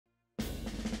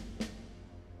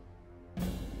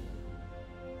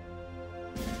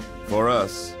For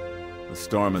us, the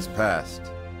storm has passed.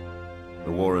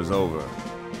 The war is over.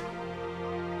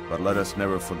 But let us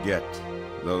never forget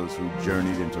those who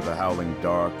journeyed into the howling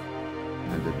dark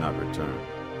and did not return.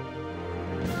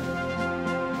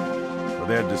 For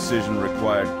their decision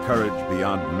required courage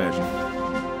beyond measure,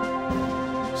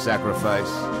 sacrifice,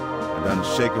 and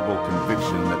unshakable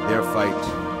conviction that their fight,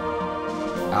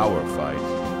 our fight,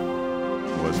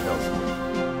 was elsewhere.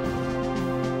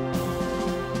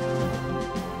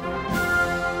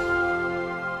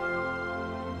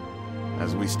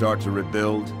 As we start to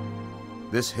rebuild,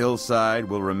 this hillside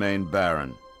will remain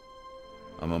barren,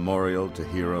 a memorial to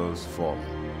heroes fallen.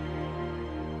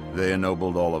 They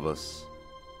ennobled all of us,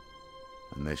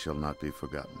 and they shall not be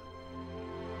forgotten.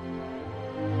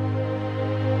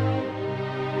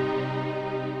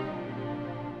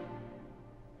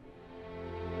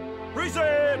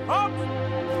 Present! Up!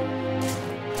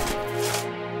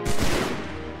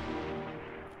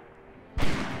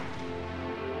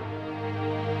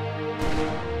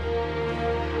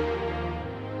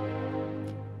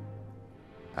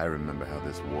 I remember how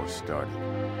this war started,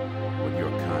 what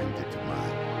your kind did to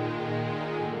mine.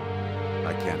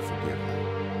 I can't forgive them.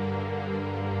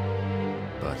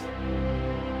 But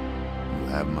you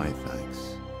have my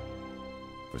thanks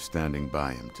for standing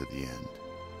by him to the end.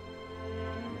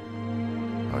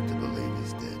 Hard to believe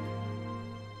he's dead.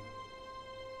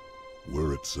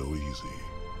 Were it so easy.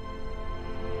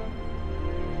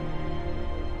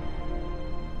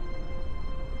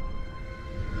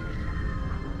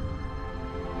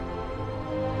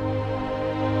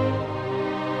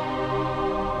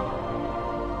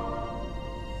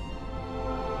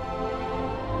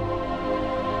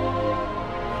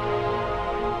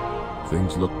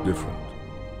 Things look different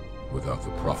without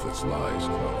the Prophet's lies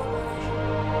clouding my vision.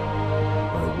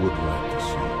 I would like to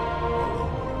see our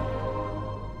own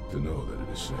world, to know that it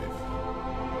is safe.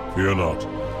 Fear not,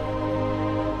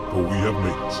 for we have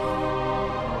made it so.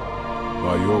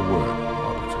 By your word,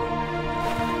 Arbiter.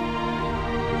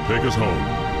 Take us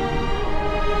home.